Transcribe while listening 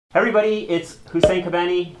Everybody, it's Hussein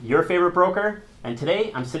Kabani, your favorite broker, and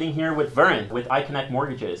today I'm sitting here with Varan with iConnect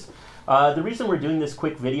Mortgages. The reason we're doing this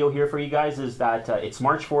quick video here for you guys is that it's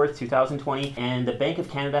March 4th, 2020, and the Bank of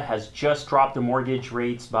Canada has just dropped the mortgage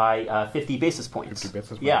rates by 50 basis points. 50 basis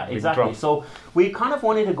points. Yeah, exactly. So we kind of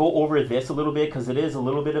wanted to go over this a little bit because it is a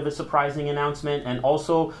little bit of a surprising announcement, and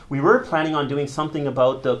also we were planning on doing something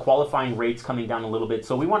about the qualifying rates coming down a little bit.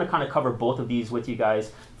 So we want to kind of cover both of these with you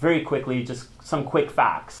guys very quickly, just some quick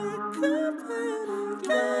facts.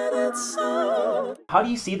 How do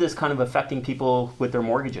you see this kind of affecting people with their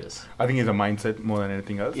mortgages? I think it's a mindset more than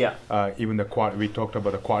anything else. Yeah. Even we talked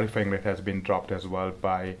about the qualifying rate has been dropped as well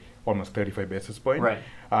by almost 35 basis points. Right.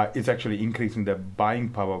 It's actually increasing the buying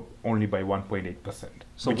power only by 1.8%,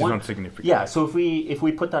 so which is not significant. Yeah, so if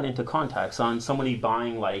we put that into context, on somebody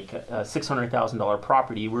buying like a $600,000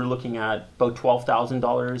 property, we're looking at about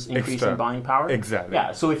 $12,000 increase in buying power. Exactly.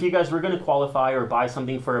 Yeah, so if you guys were going to qualify or buy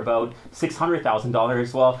something for about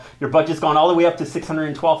 $600,000, well, your budget's gone all the way up to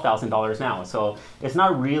 $612,000 now. So it's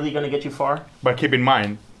not really going to get you far. But keep in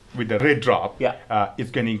mind, with the rate drop, yeah,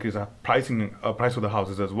 it's going to increase the price of the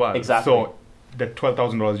houses as well. Exactly. So the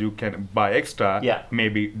 $12,000 you can buy extra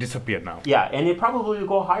maybe disappear now. Yeah, and it probably will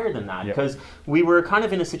go higher than that because we were kind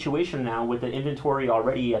of in a situation now with the inventory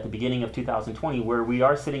already at the beginning of 2020 where we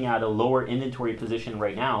are sitting at a lower inventory position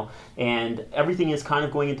right now, and everything is kind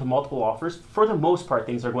of going into multiple offers. For the most part,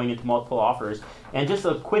 things are going into multiple offers. And just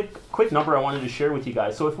a quick number I wanted to share with you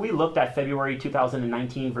guys. So if we looked at February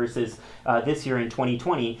 2019 versus this year in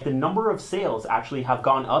 2020, the number of sales actually have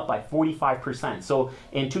gone up by 45%. So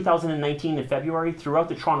in 2019 in February, throughout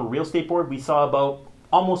the Toronto Real Estate Board, we saw about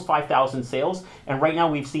almost 5,000 sales, and right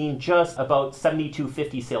now we've seen just about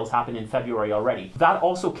 7,250 sales happen in February already. That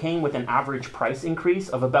also came with an average price increase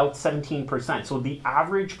of about 17%. So the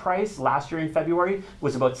average price last year in February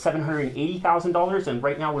was about $780,000, and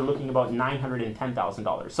right now we're looking about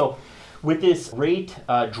 $910,000. So with this rate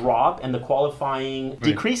drop and the qualifying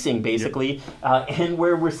decreasing basically, and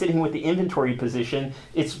where we're sitting with the inventory position,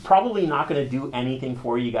 it's probably not going to do anything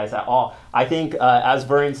for you guys at all. I think, as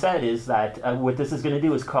Varan said, is that what this is going to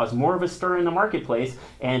do is cause more of a stir in the marketplace,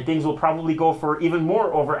 and things will probably go for even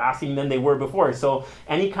more over asking than they were before. So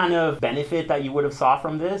any kind of benefit that you would have saw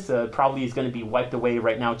from this probably is going to be wiped away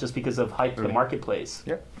right now just because of hype in the marketplace.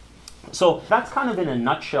 Yeah. So that's kind of in a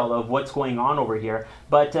nutshell of what's going on over here,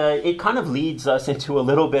 but it kind of leads us into a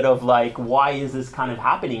little bit of like, why is this kind of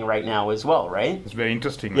happening right now as well, right? It's very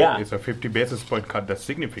interesting. Yeah. Right? It's a 50 basis point cut that's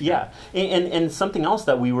significant. Yeah, and something else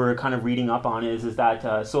that we were kind of reading up on is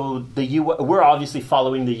that, so we're obviously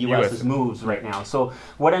following the U.S.'s moves right now. So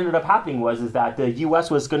what ended up happening is that the U.S.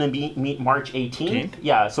 was going to meet March 18th.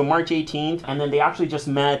 Yeah, so March 18th, and then they actually just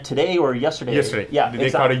met today or yesterday. Yesterday. Yeah, they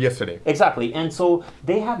caught it yesterday. Exactly, and so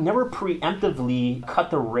they have never preemptively cut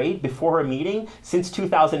the rate before a meeting since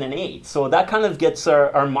 2008. So that kind of gets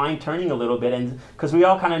our mind turning a little bit, and because we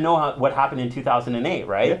all kind of know what happened in 2008,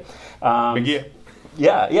 right? Yeah.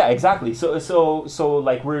 Yeah, exactly. So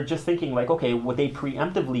like we're just thinking like, okay, would they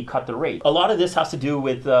preemptively cut the rate? A lot of this has to do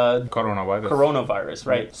with coronavirus,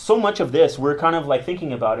 right? So much of this, we're kind of like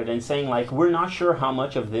thinking about it and saying like, we're not sure how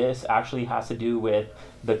much of this actually has to do with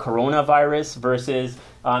the coronavirus versus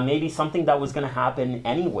maybe something that was going to happen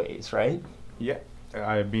anyways, right? Yeah,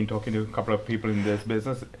 I've been talking to a couple of people in this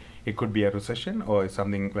business. It could be a recession or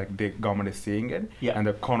something like the government is seeing it. Yeah. And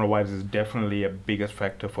the coronavirus is definitely a biggest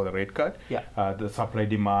factor for the rate cut. Yeah. The supply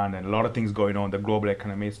demand and a lot of things going on. The global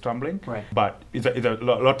economy is tumbling. Right. But it's a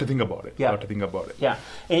lot to think about it. Yeah. A lot to think about it. Yeah.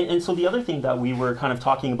 And so the other thing that we were kind of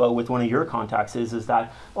talking about with one of your contacts is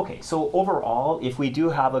that, okay, so overall, if we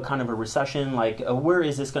do have a kind of a recession, like where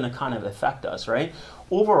is this going to kind of affect us, right?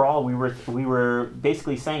 Overall, we were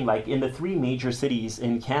basically saying like in the three major cities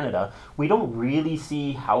in Canada, we don't really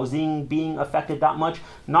see housing being affected that much.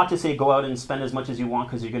 Not to say go out and spend as much as you want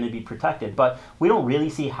because you're going to be protected, but we don't really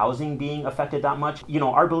see housing being affected that much. You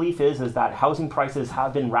know, our belief is that housing prices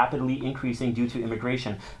have been rapidly increasing due to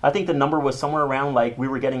immigration. I think the number was somewhere around like we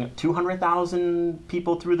were getting 200,000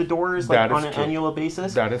 people through the doors like on an annual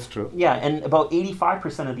basis. That is true. Yeah, and about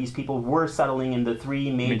 85% of these people were settling in the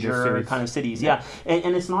three major kind of cities. Yeah.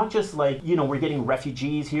 And it's not just like, you know, we're getting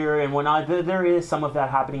refugees here and whatnot. There is some of that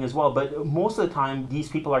happening as well. But most of the time, these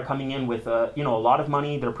people are coming in with, you know, a lot of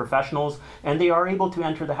money. They're professionals, and they are able to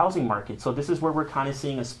enter the housing market. So this is where we're kind of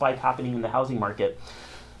seeing a spike happening in the housing market.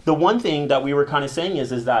 The one thing that we were kind of saying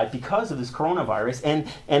is that because of this coronavirus,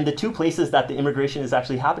 and the two places that the immigration is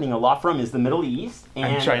actually happening a lot from is the Middle East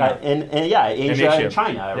and China, Asia and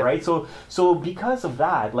China, yep. Right? So because of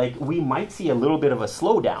that, like we might see a little bit of a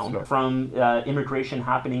slowdown from immigration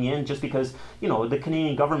happening in, just because the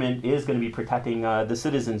Canadian government is going to be protecting the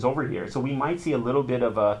citizens over here. So we might see a little bit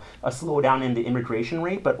of a slowdown in the immigration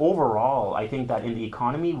rate, but overall, I think that in the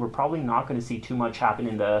economy, we're probably not going to see too much happen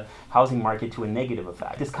in the housing market to a negative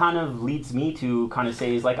effect. This kind of leads me to kind of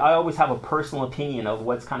say is like I always have a personal opinion of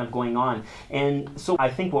what's kind of going on, and so I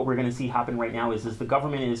think what we're going to see happen right now is the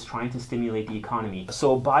government is trying to stimulate the economy.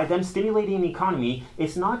 So by them stimulating the economy,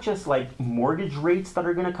 it's not just like mortgage rates that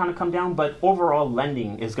are going to kind of come down, but overall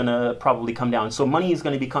lending is going to probably come down. So money is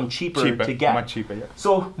going to become cheaper to get. Much cheaper, yeah.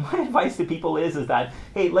 So my advice to people is that,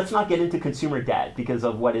 hey, let's not get into consumer debt because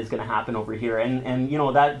of what is going to happen over here. And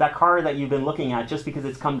that car that you've been looking at, just because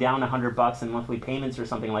it's come down $100 in monthly payments or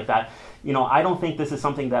something like that, I don't think this is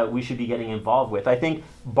something that we should be getting involved with. I think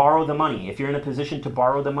borrow the money. If you're in a position to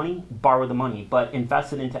borrow the money, but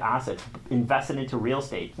invest it into assets, invest it into real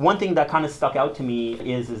estate. One thing that kind of stuck out to me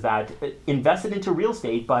is that invest it into real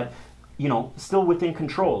estate, but still within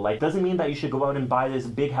control. Like, doesn't mean that you should go out and buy this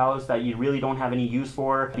big house that you really don't have any use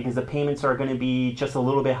for because the payments are going to be just a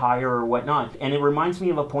little bit higher or whatnot. And it reminds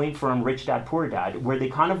me of a point from Rich Dad Poor Dad, where they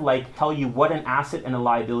kind of like tell you what an asset and a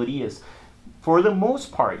liability is. For the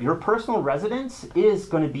most part, your personal residence is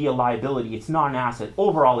going to be a liability. It's not an asset.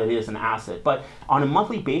 Overall, it is an asset. But on a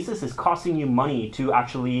monthly basis, it's costing you money to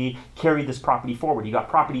actually carry this property forward. You got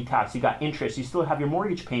property tax, you got interest, you still have your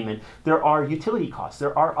mortgage payment. There are utility costs.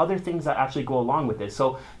 There are other things that actually go along with it.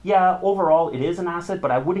 So yeah, overall, it is an asset,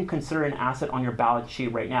 but I wouldn't consider an asset on your balance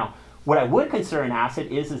sheet right now. What I would consider an asset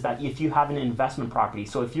is that if you have an investment property.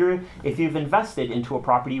 So if you've invested into a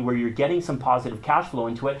property where you're getting some positive cash flow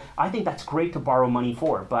into it, I think that's great to borrow money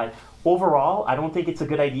for. But overall, I don't think it's a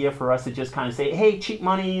good idea for us to just kind of say, hey, cheap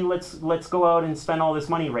money, let's go out and spend all this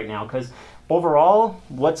money right now. Because overall,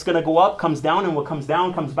 what's going to go up comes down, and what comes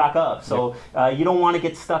down comes back up. So you don't want to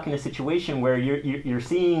get stuck in a situation where you're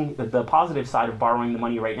seeing the positive side of borrowing the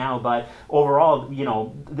money right now, but overall,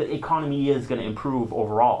 the economy is going to improve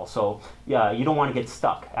overall. So yeah, you don't want to get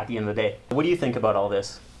stuck at the end of the day. What do you think about all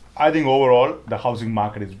this? I think overall, the housing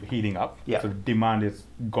market is heating up. Yeah. So demand is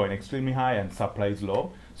going extremely high and supply is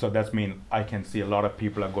low. So that's mean I can see a lot of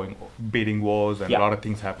people are going bidding wars and a lot of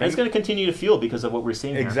things happening. And it's going to continue to fuel because of what we're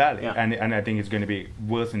seeing. Exactly. Yeah. And I think it's going to be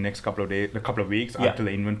worse in the next couple of weeks until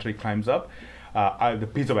the inventory climbs up. The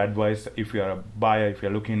piece of advice, if you're a buyer,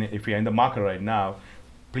 if you're in the market right now,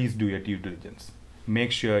 please do your due diligence.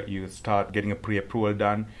 Make sure you start getting a pre-approval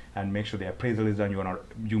done and make sure the appraisal is done.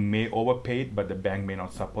 You may overpay it, but the bank may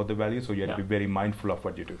not support the value, so you have to be very mindful of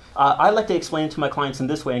what you do. I like to explain to my clients in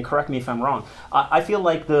this way, and correct me if I'm wrong. I feel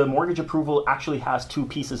like the mortgage approval actually has two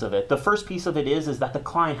pieces of it. The first piece of it is that the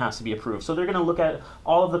client has to be approved. So they're going to look at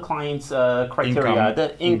all of the client's criteria,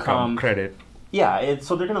 the income, credit. Yeah,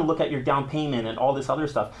 so they're going to look at your down payment and all this other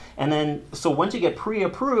stuff. And then, so once you get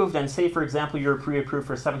pre-approved, and say, for example, you're pre-approved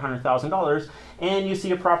for $700,000, and you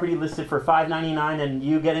see a property listed for $599, and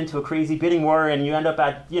you get into a crazy bidding war, and you end up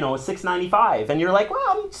at, $695, and you're like, well,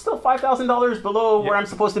 I'm still $5,000 below where I'm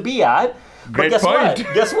supposed to be at. Great but point.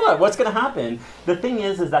 Guess what? What's going to happen? The thing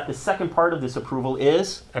is that the second part of this approval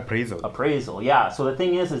is appraisal. Yeah. So the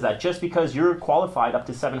thing is that just because you're qualified up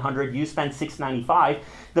to $700, you spend $695,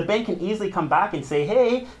 the bank can easily come back and say,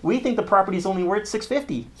 hey, we think the property is only worth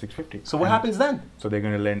 $650. So what happens then? So they're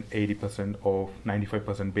going to lend 80% or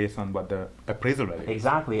 95% based on what the appraisal value is.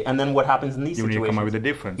 Exactly. And then what happens in these situations? You need to come up with a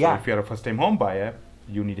difference. Yeah. So if you're a first-time home buyer,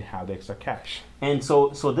 you need to have the extra cash. And so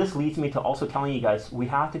this leads me to also telling you guys, we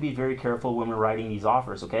have to be very careful when we're writing these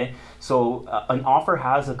offers, okay? So an offer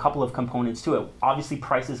has a couple of components to it. Obviously,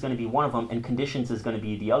 price is going to be one of them, and conditions is going to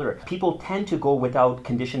be the other. People tend to go without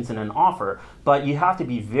conditions in an offer, but you have to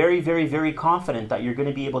be very, very, very confident that you're going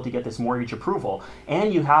to be able to get this mortgage approval.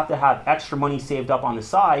 And you have to have extra money saved up on the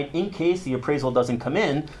side in case the appraisal doesn't come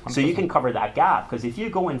in, 100%. So you can cover that gap. Because if you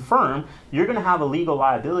go in firm, you're going to have a legal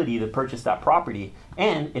liability to purchase that property.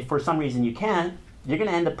 And if for some reason you can't, you're going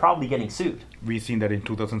to end up probably getting sued. We've seen that in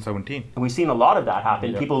 2017. And we've seen a lot of that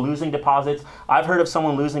happen. Yep. People losing deposits. I've heard of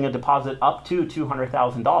someone losing a deposit up to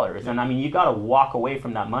 $200,000. And I mean, you got to walk away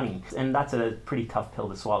from that money. And that's a pretty tough pill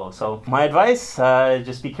to swallow. So my advice,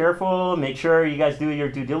 just be careful. Make sure you guys do your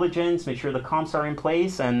due diligence. Make sure the comps are in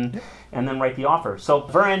place and then write the offer. So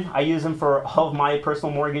Varan, I use him for all of my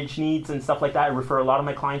personal mortgage needs and stuff like that. I refer a lot of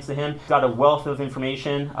my clients to him. He's got a wealth of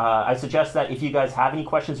information. I suggest that if you guys have any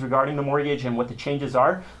questions regarding the mortgage and what to change changes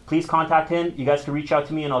are, please contact him. You guys can reach out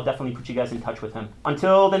to me and I'll definitely put you guys in touch with him.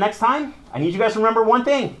 Until the next time, I need you guys to remember one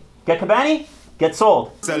thing. Get Cabani, get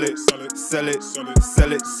sold. Sell it, sell it, sell it,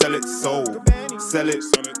 sell it, sell it, sold. Sell it,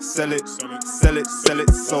 sell it, sell it, sell it,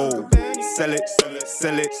 sold. Sell it, sell it,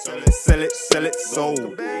 sell it, sell it, sell it,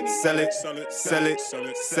 sold. Sell it, sell it,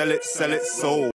 sell it, sell it, sold.